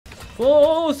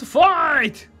Boss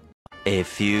fight! A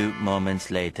few moments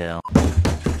later.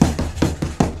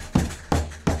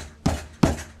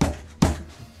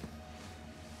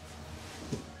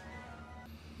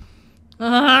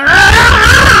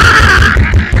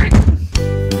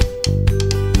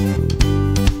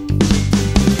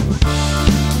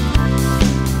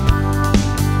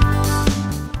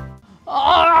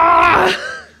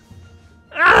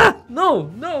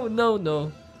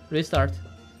 No. Restart.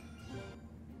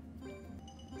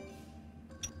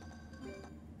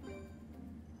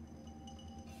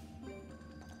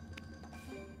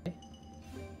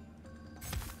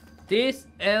 This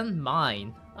and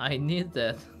mine. I need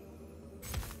that.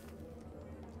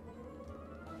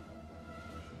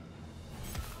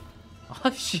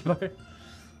 아 씨발.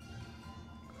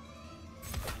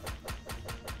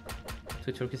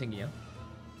 저 저렇게 생기냐?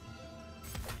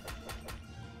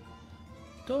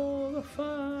 Dog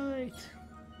fight.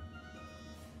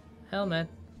 Helmet.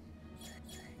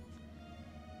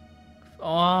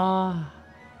 Ah,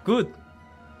 good.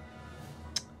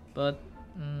 But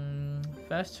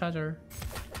fast charger.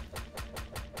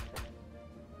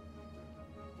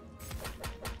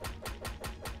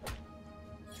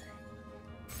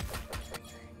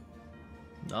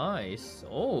 Nice.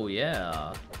 Oh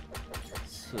yeah.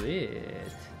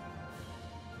 Sweet.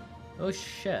 Oh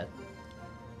shit.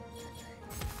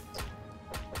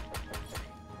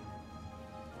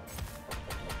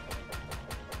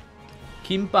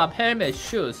 Kimbap helmet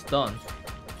shoes done.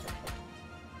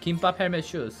 Kimbap helmet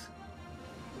shoes.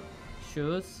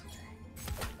 Shoes.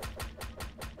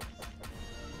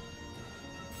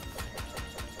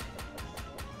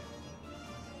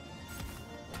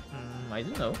 I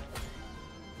don't know.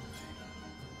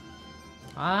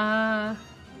 Ah,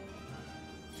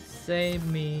 save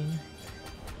me.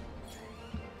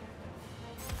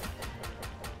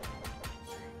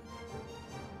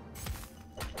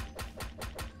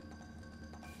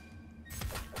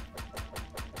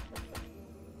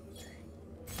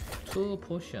 Two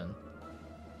potion.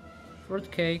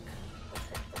 Fruit cake.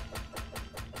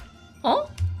 Oh?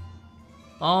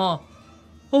 Oh.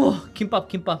 Oh,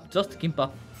 kimbap. Just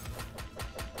kimbap.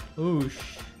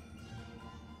 Oosh.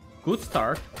 Good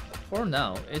start. For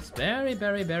now, it's very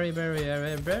good.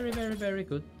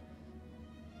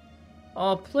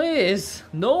 Oh, please.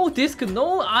 No disc,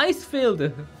 no ice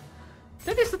field.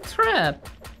 That is a trap.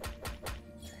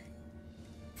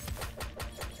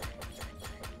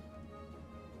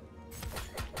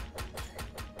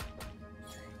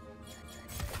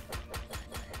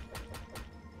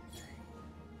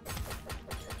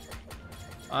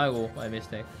 Aigoo, my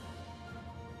mistake.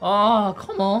 Ah,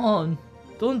 come on.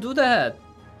 Don't do that.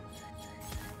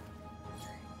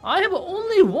 I have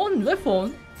only one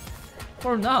weapon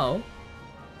for now.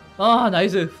 Ah,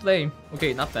 nice flame.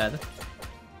 Okay, not bad.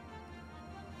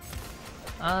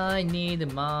 I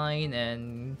need mine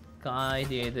and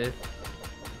guided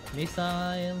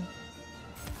missile.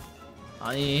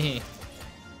 아니.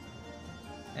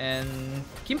 And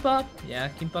kimbap. Yeah,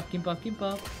 kimbap.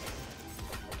 Kimbap.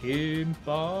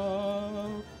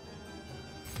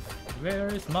 Where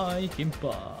is my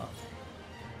kimbap?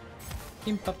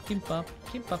 Kimbap. Kimbap.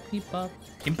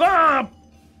 Kimbap?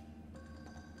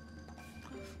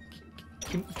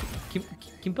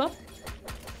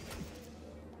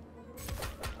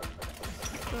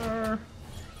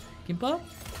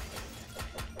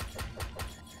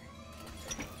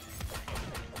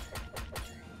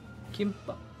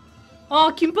 Kimbap.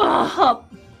 Ah, kimbap!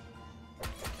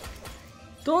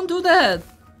 Don't do that!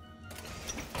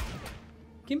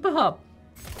 Kimbap!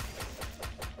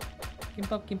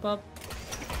 Kimbap.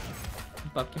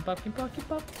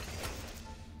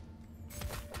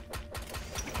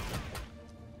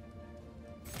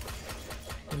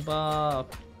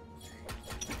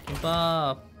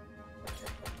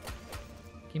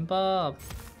 Kimbap.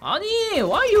 아니,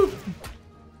 why you?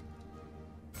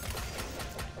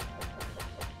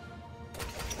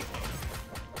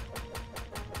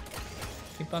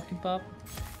 Kimbap.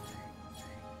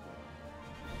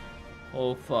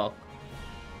 Oh fuck.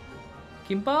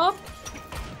 Kimbap?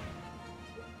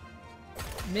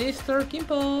 Mr.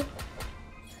 Kimbap?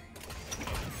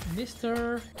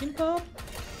 Kimbap?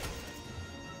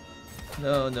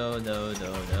 No.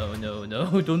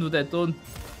 Don't do that.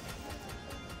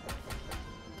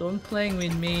 Don't playing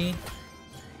with me.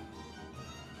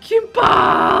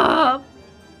 Kimbap!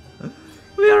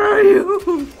 Where are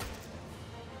you?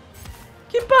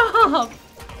 Kimbap!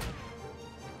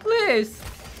 Please!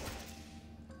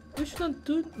 You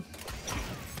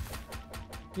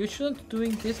shouldn't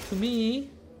doing this to me.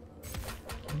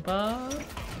 Kimbap.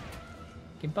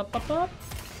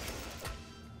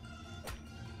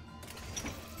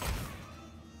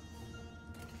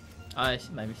 Ah,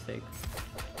 my mistake.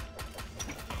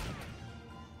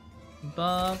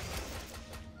 But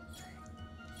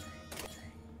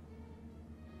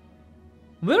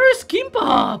where is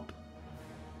Kimbap?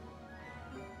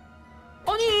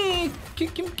 아니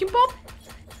김밥?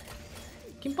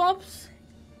 김밥스?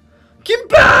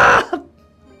 김밥!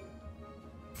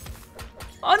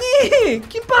 아니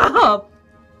김밥!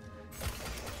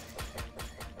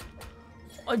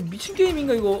 아니 미친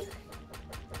게임인가 이거?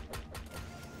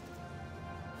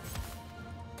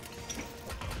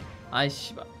 아이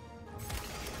씨발.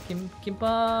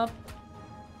 김밥.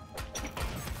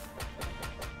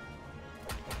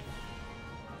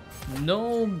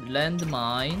 No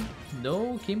landmine.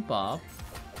 No kimbap.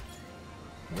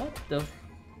 What the?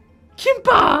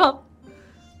 Kimbap!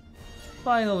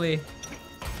 Finally.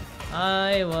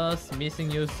 I was missing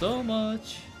you so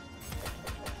much.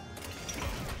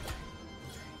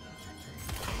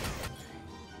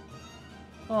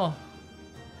 Oh.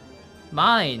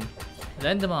 Mine.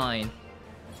 Landmine.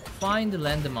 Find the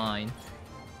landmine.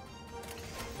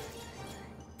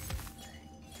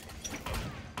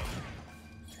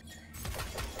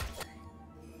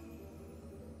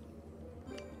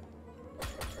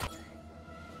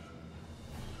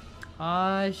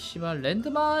 Ah, 씨발,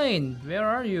 landmine! Where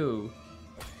are you?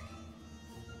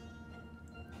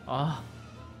 Ah.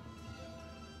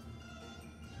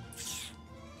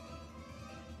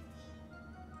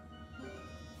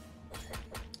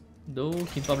 No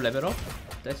kimbap level up?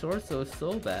 That's also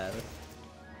so bad.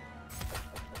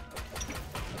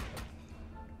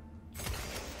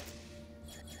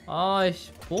 Ah,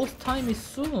 boss time is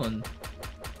soon.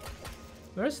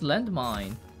 Where's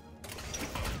landmine?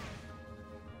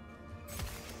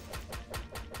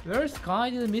 Where's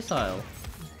guided missile?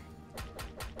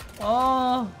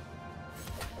 Oh,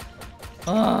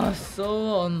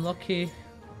 so unlucky.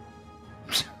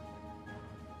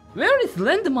 Where is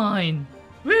landmine?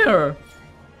 Where?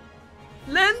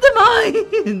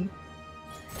 landmine!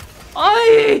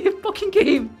 아이 fucking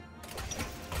game.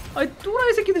 아이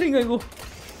또라이 새끼들인가 이거.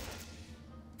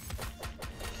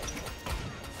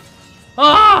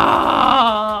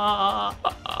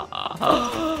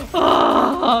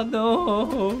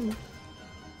 No.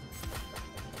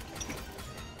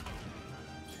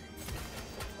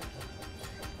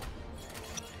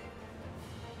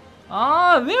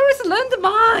 Where is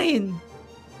landmine?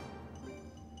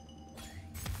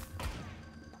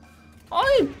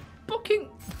 I fucking.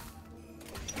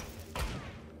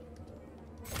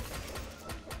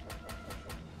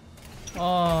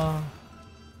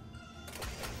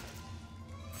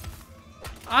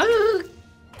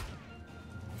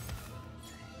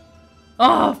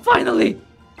 Finally!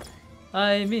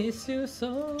 I miss you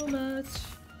so much.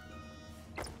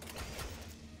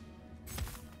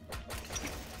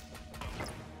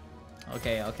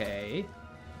 Okay.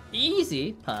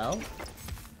 Easy, pal.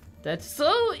 That's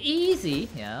so easy,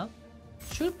 yeah.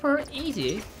 Super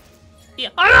easy. Yeah.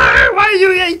 Why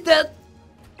you hate that?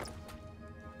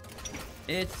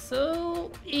 It's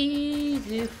so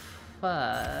easy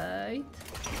fight.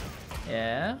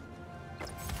 Yeah.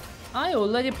 I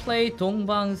already played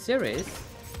Dongbang series,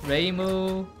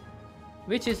 Reimu,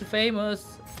 which is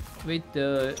famous with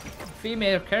the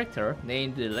female character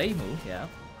named Reimu, yeah.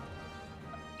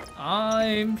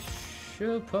 I'm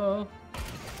super.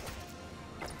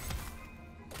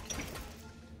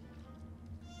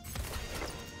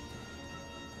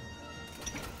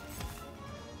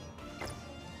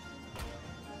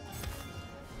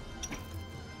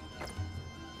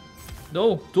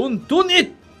 No, don't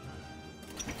eat!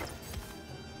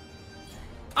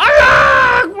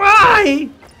 Why?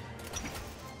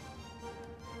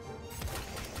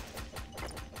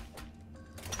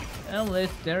 At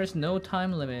least there is no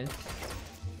time limit.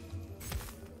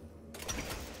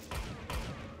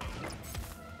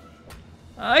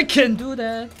 I can do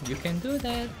that. You can do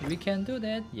that. We can do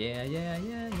that. Yeah.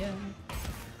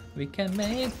 We can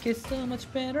make it so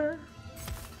much better.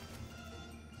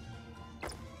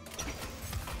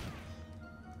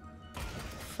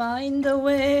 Find a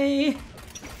way.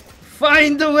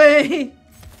 Find a way.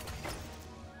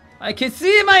 I can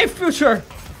see my future.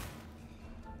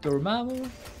 Dormammu.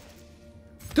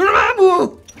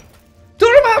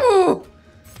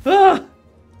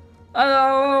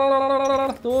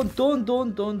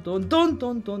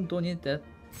 Don't eat that.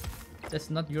 That's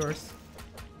not yours.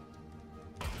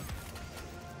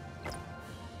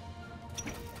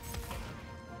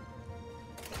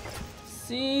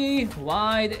 See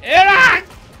wide era.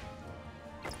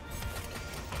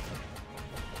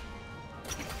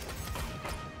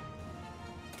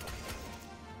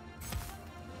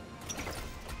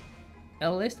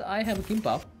 At least I have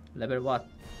Kimbap. Level what?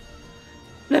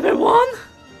 Level 1?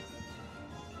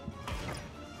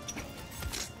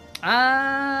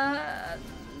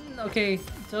 Okay,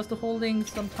 just holding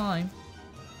some time.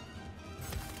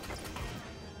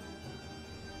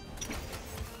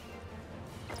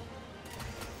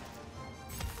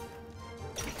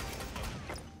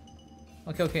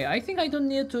 Okay, I think I don't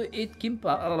need to eat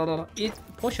gimbap, eat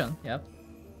potion, yep.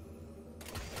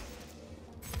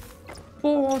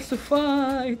 Boss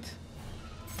fight!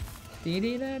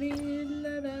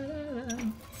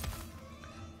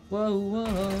 Whoa, whoa,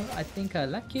 I think I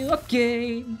like you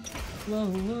again. Whoa,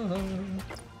 whoa,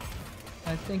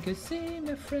 I think you see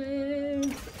my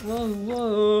friends. Whoa,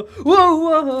 whoa, whoa,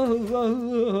 whoa,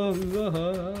 whoa,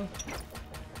 whoa.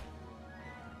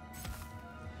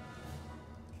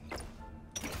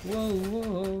 Whoa,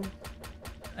 whoa,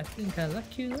 I think I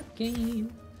like you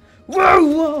again. Whoa,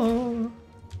 whoa,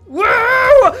 whoa,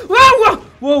 whoa, whoa,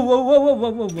 whoa, whoa, whoa,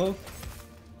 whoa, whoa, whoa.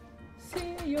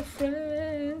 See your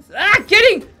friends. Ah, get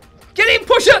in,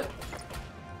 push it.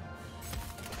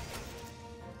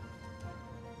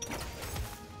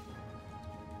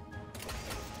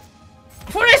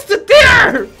 Forest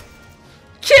there!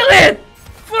 Kill it!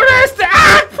 Forest!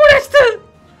 Ah! Forest!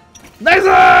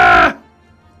 Nice!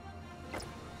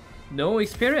 No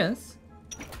experience?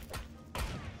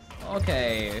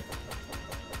 Okay.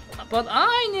 But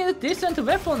I need a decent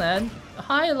weapon and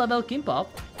high level gimbap.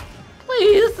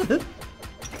 Please!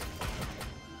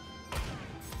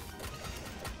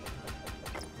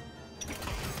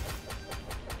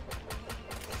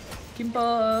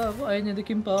 Kimbap! I need a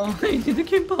kimbap! I need a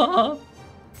kimbap!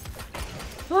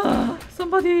 Ah,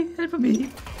 somebody help me!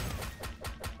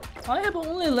 I have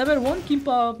only level 1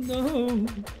 kimbap, no!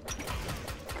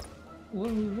 Whoa,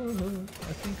 whoa,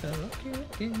 I think I like you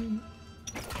again.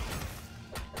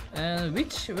 And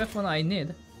which weapon I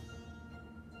need?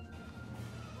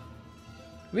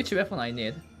 Which weapon I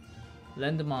need?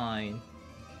 Landmine.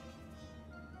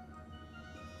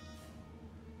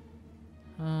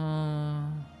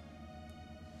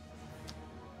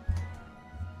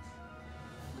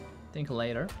 Think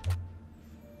later.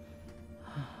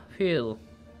 Heal.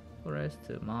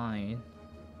 Rest mine.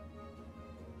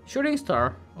 Shooting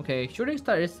star. Okay, shooting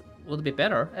star would be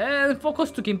better. And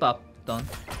focus to gimbap. Done.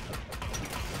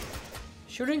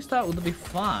 Shooting star would be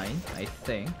fine, I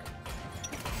think.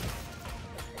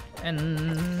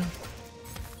 And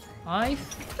I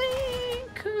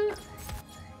think.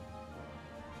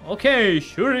 Okay,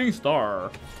 shooting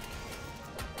star.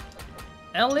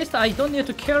 At least I don't need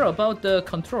to care about the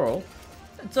control.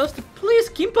 Just please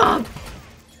gimbap.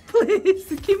 Please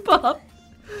gimbap.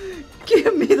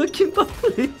 Give me the gimbap,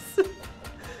 please.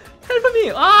 Help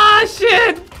me. Ah,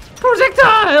 shit!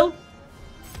 Projectile!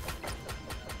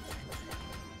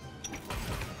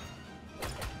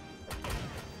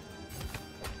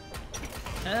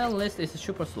 At least it's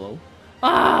super slow.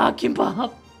 Ah,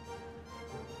 gimbap!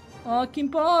 Ah,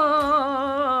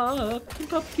 gimbap!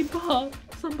 Gimbap, gimbap!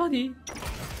 Somebody!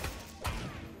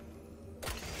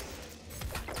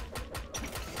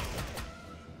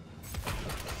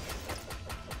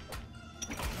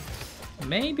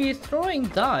 Maybe throwing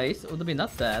dice would be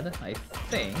not bad, I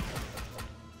think.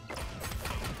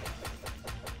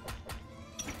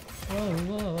 Whoa,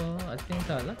 whoa, I think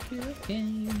I like you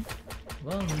again.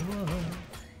 Whoa, whoa.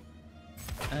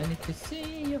 I need to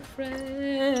see your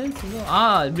friends. Whoa.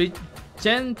 Ah,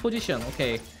 regen position.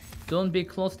 Okay, don't be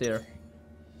close there.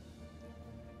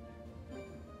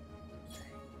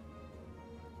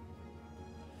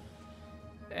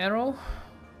 Arrow.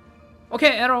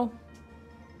 Okay, arrow.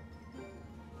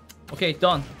 Okay,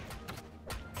 done.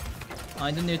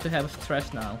 I don't need to have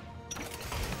stress now.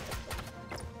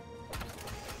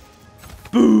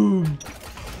 Boom!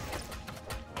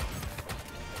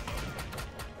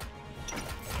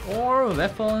 Or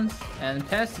weapons and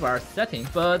passive setting,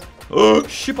 but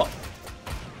ship up.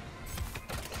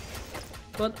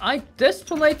 But I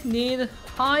desperately need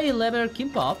high level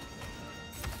gimbap.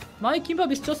 My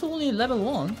gimbap is just only level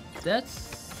 1. That's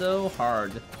so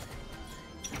hard.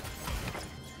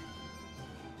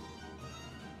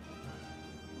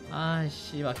 Ah,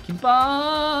 씨발,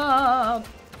 김밥!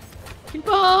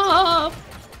 김밥!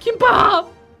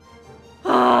 김밥!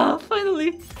 Ah,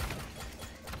 finally!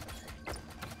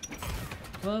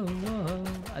 Whoa, whoa,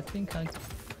 I think I...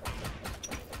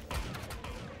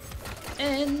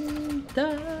 And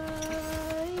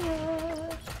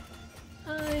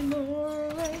I'm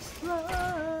always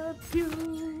love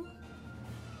you.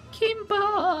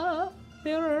 Kimba,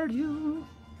 where are you?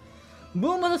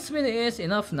 Movement speed is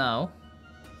enough now.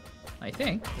 I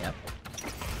think, yep.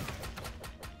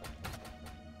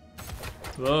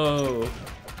 Whoa.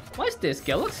 What is this,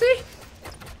 galaxy?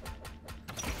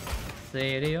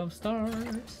 City of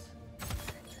stars.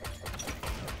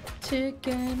 Check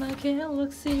in my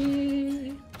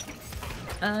galaxy.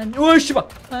 And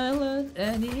island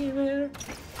anywhere.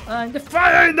 And the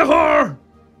fire in the heart.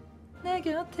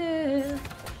 Negative.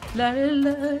 Let it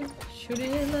light. Shoot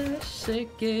it light.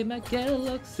 Shake in my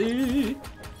galaxy.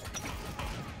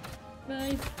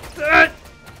 My dad.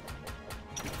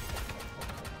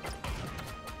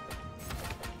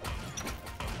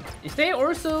 Is there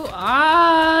also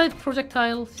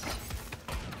projectiles?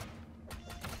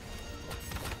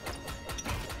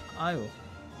 Ayo.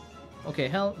 Okay,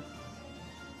 helmet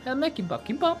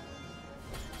kimbap.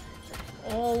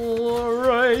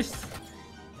 Alright.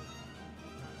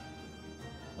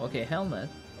 Okay, helmet.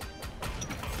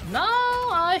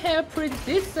 Now I have pretty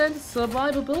decent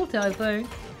survivability, I think.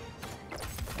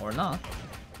 Or not.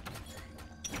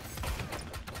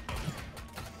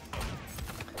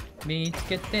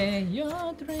 미치겠대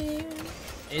your dream.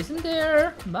 Isn't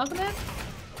there magnet?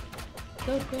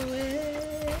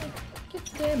 도코에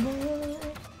기대모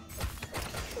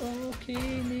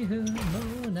오키니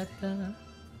모나타.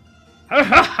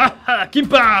 하하하하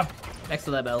김밥. Next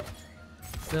level.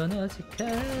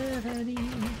 소노지카리.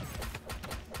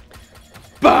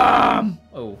 Bam.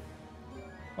 Oh.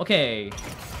 Okay.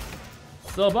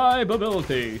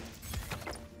 Survivability.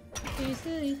 Is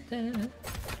it there?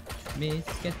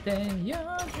 미치겠대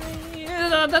your dream.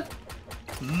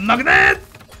 Magnet!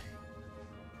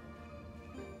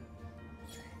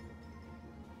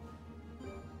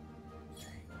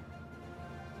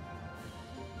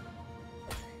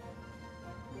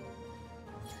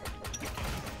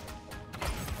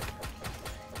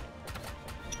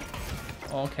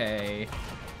 Okay.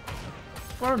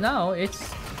 For now,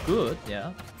 it's good,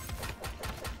 yeah.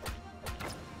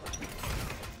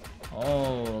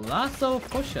 Oh, lots of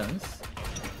potions.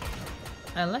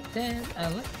 I like that, I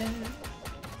like that.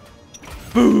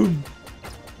 Boom!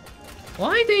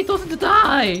 Why they doesn't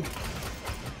die?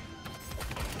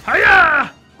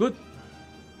 Hiya! Good.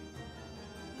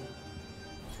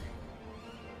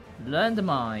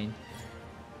 Landmine.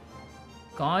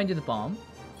 Guided bomb.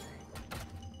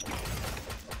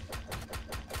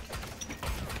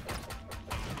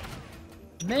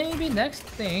 Maybe next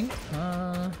thing,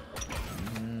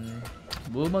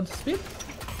 movement speed?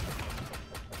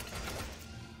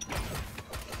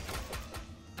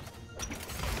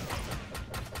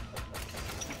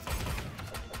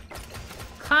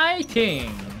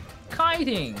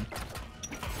 Kiting!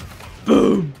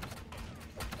 Boom!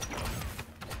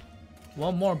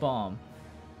 One more bomb.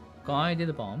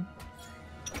 Guided bomb.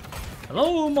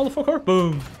 Hello, motherfucker!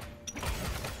 Boom!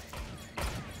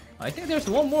 I think there's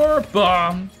one more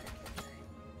bomb.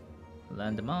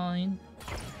 Landmine.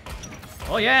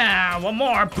 Oh yeah, one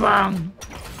more bomb.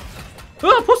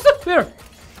 Ah, post up here.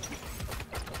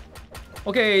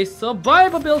 Okay,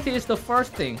 survivability is the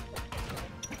first thing.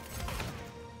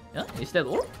 Yeah, is that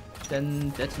all?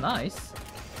 Then that's nice.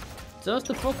 Just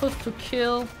to focus to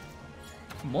kill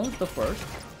monster first.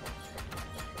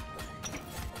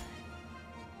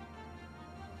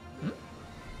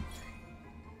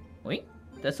 Wait.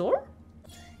 That's all?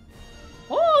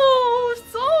 Oh,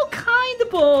 so kind,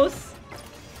 boss!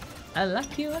 I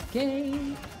like you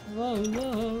again. Whoa,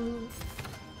 whoa.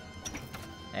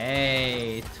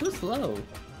 Hey, too slow.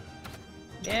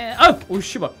 Yeah. Oh,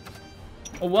 shiba.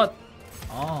 Oh, what?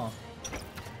 Oh.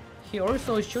 He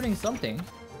also is shooting something.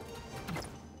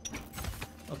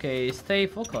 Okay, stay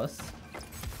focused.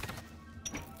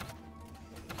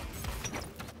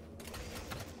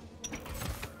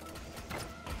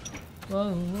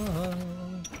 Whoa, whoa,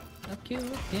 like you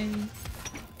again.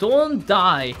 Don't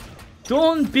die.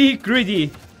 Don't be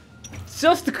greedy.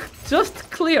 Just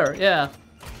clear, yeah.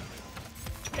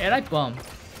 Alright, bomb.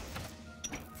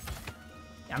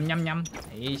 Yum yum yum.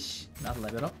 Ish, not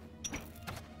level up.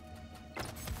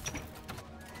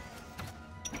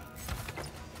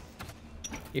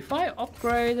 If I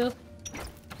upgrade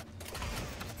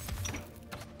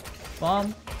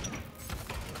bomb,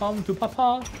 come to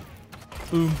Papa.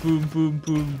 Boom, boom, boom,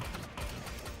 boom.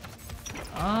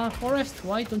 Ah, Forest,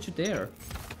 why don't you dare?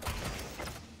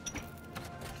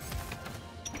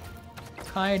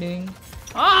 Hiding.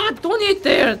 Ah, don't eat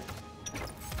there!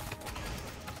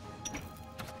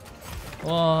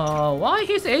 Wow, why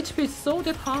his HP is so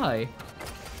that high?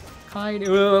 Hiding.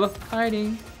 Ah,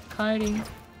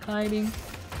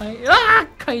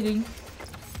 hiding.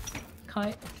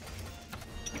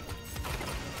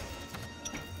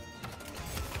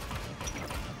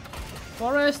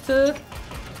 Forest.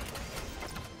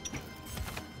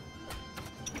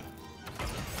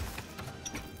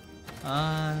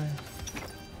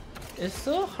 It's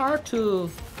so hard to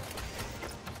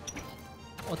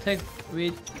attack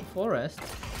with forest.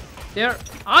 There.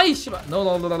 Ay, shiba. No,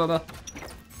 no, no, no, no.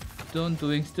 Don't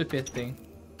doing stupid thing.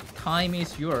 Time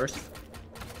is yours.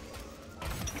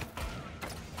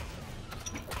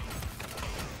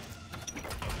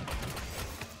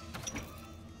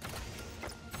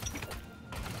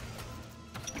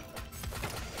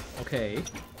 Okay.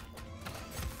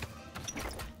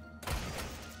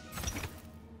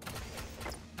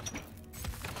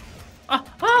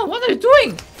 What are you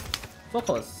doing?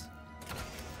 Focus.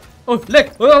 Oh,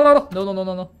 leg. Oh, no, no, no,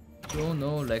 no, no. No,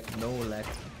 no leg, no leg.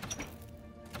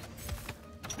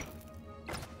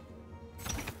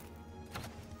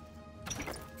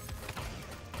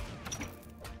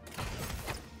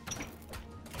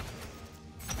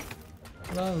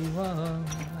 Whoa, whoa,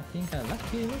 I think I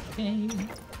like you again.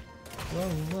 Whoa,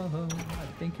 whoa, I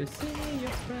think you see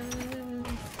your friends.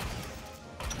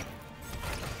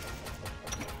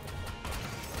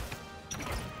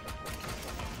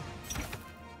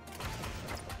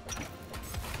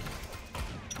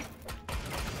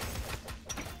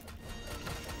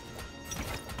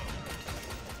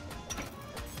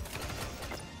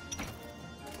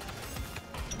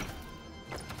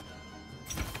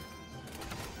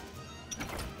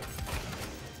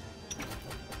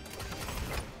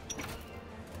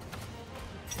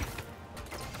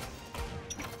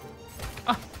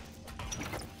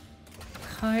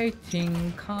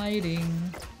 Kiting.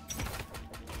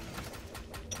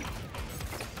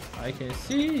 I can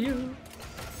see you.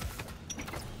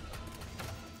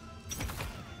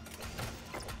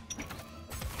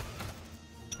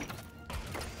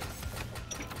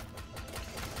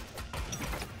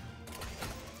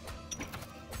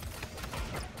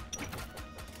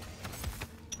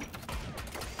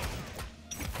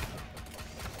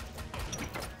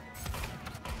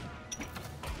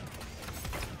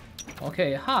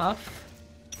 Okay, half.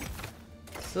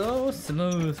 So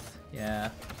smooth, yeah.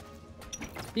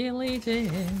 Billie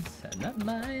Jean's not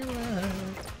my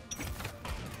love.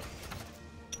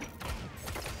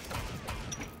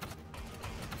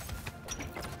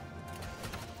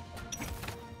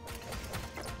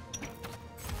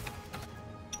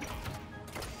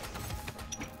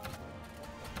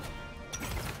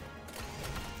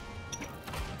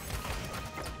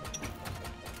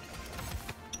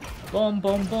 Boom,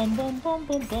 boom, boom, boom, boom,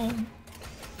 boom, boom.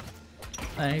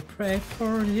 I pray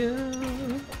for you,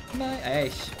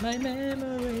 my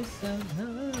memories of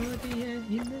어디에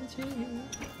있는지.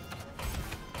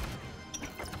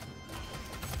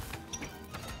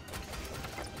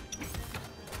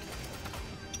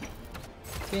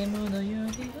 깨무너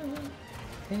열리어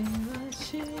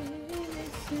대화시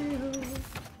있어요.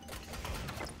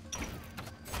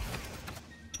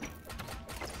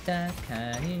高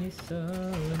い空を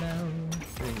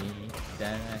振りだ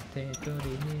って取り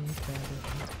に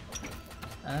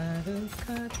ある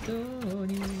角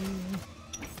に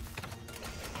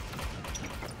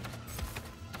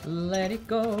Let it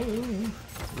go,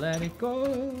 let it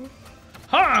go.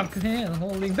 Hark and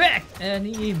holding back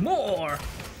anymore.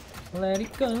 Let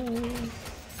it go,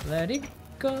 let it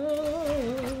go.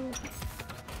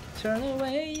 Turn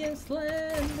away and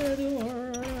slam the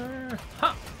door.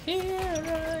 Ha! Here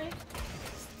I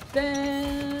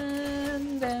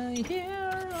stand, and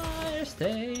here I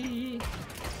stay.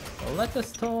 Let the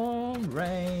storm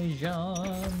rage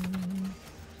on.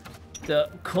 The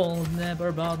cold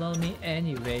never bothered me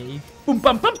anyway. Boom,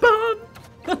 bum, bum, bum.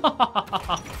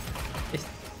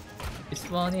 It's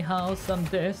funny how some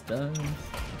distance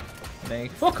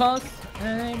make focus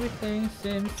and everything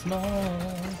seems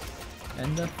small.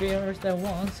 And the fears that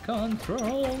once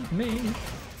controlled me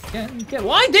can get.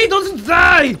 Why they doesn't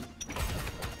die?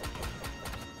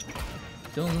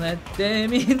 Don't let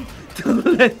them in. Don't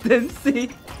let them see.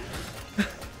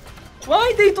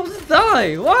 Why they don't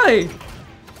die? Why?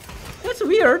 That's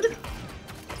weird.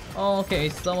 Okay,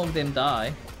 some of them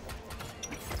die.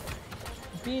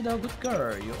 Be the good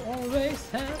girl. You always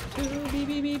have to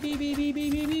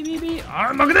be.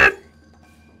 Armageddon.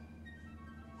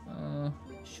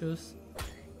 Shoes.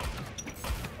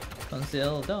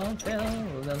 Conceal, don't tell,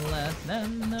 then let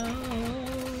them know.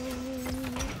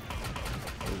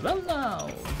 Well now,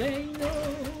 they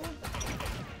know.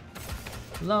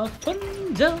 Love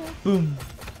Punja. Boom.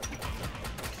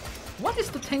 What is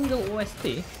the Tangle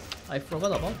OST? I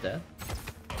forgot about that.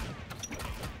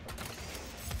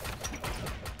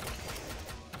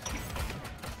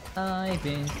 I've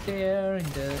been staring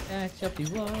the edge of the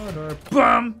water.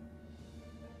 BAM!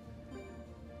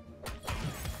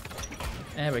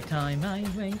 Every time I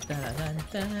wake, da da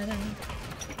da da.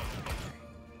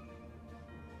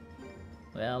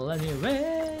 Well,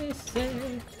 anyway,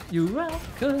 say you're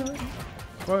welcome.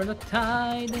 for the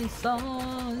tide and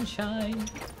sunshine.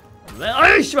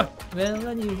 Well, well,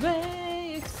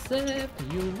 anyway, except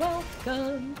you're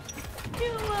welcome.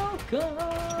 You're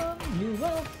welcome. You're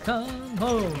welcome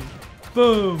home.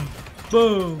 Boom,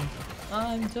 boom.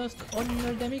 I'm just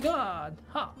ordinary demigod.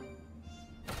 Ha.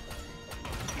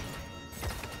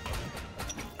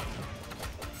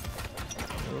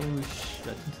 오우씨,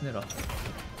 야 튼튼해라.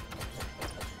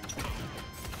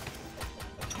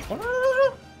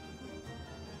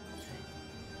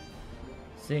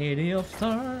 City of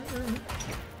Stars.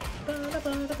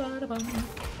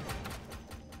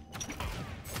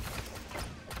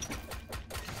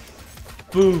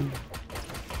 Boom.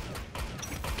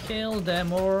 Kill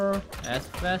them all as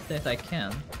fast as I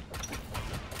can.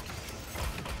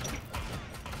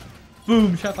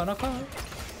 Boom, shakalaka.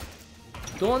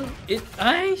 Don't it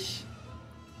ice.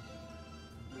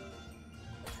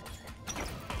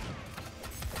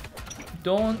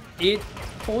 Don't eat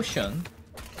potion.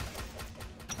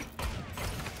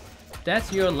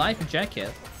 That's your life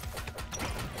jacket.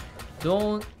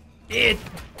 Don't eat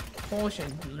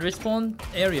potion. Respawn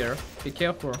area. Be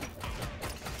careful.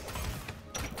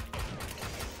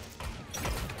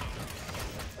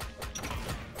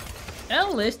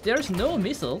 At least there's no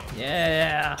missile.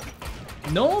 Yeah.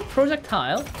 No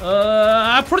projectile.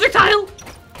 Projectile!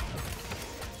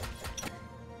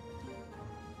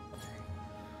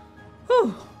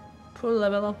 Whew. Full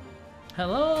level up.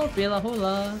 Hello, Bila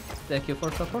Hula. Thank you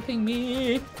for supporting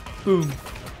me. Boom.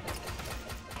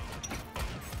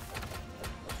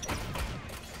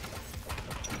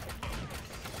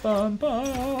 Bum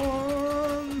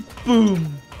bum.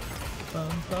 Boom.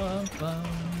 Bum bum bum.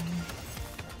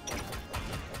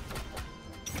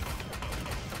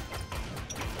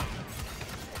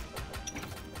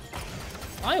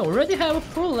 I already have a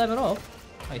full level up,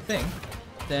 I think.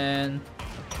 Then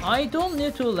I don't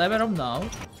need to level up now.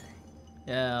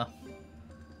 Yeah.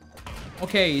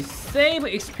 Okay, save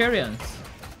experience.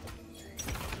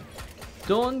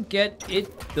 Don't get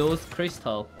those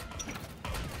crystals.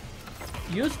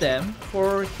 Use them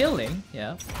for healing,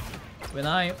 yeah. When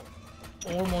I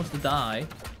almost die.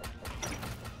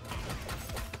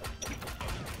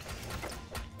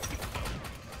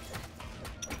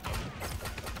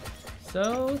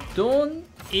 So don't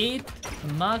eat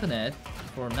magnet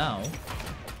for now.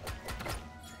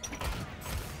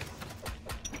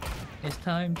 It's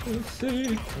time to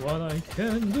see what I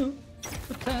can do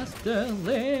to test the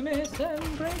limits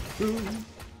and break through.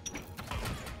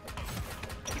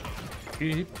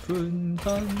 깊은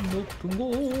산 높은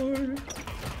골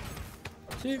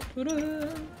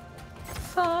찌푸른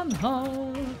산하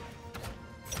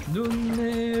눈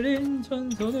내린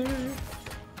전선을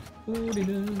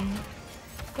우리는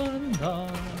간다.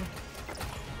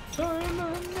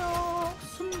 젊은 역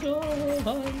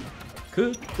순정한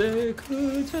그때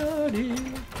그 자리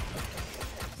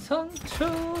상처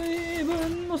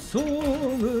입은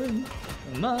모송은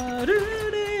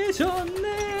말을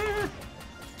잊었네.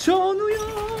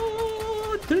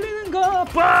 전우여 들리는가?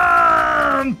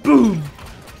 빰! 뿜!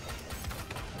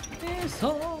 이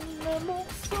성난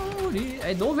목소리.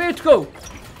 I know where to go.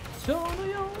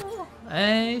 전우여.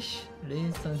 에이씨,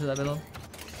 린스턴스 라벨론.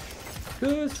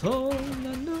 그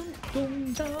성난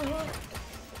눈동자.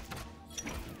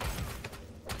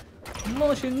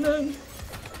 멋있는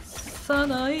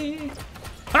사나이.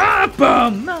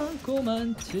 아빰! 많고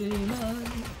많지만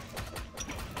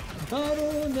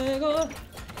바로 내가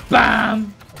빰!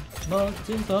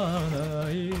 멋진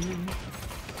사나이.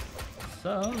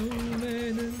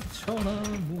 싸움에는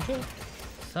천하무적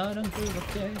사랑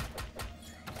뜨겁게.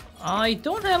 I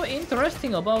don't have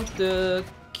interesting about the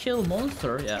kill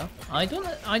monster. Yeah, I don't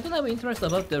have interest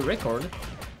about the record.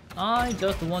 I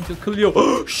just want to clear.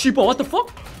 Shiba, what the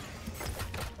fuck?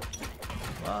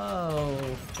 Wow,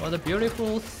 what a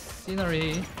beautiful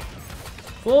scenery.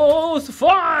 Boss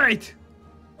fight!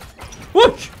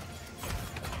 Whoosh!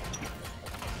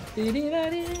 Kiting!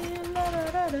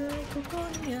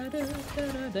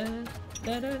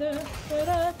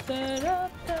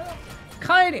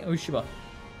 Oh, Shiba.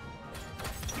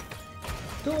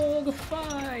 Dog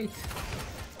fight!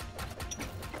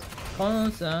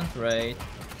 Concentrate.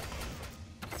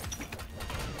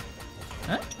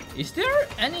 Huh? Is there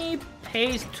any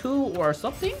phase 2 or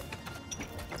something?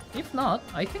 If not,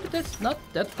 I think that's not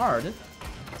that hard.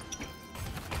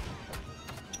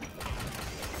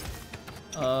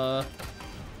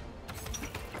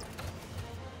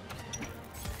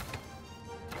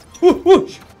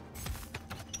 Whoosh!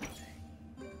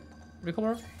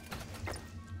 Recover.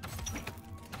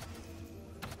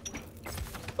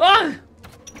 Ah!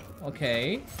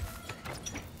 Okay.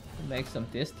 Make some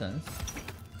distance.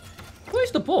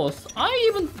 Where's the boss? I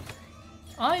even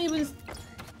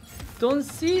don't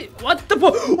see what the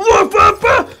boss.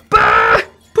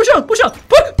 Push out! Push out!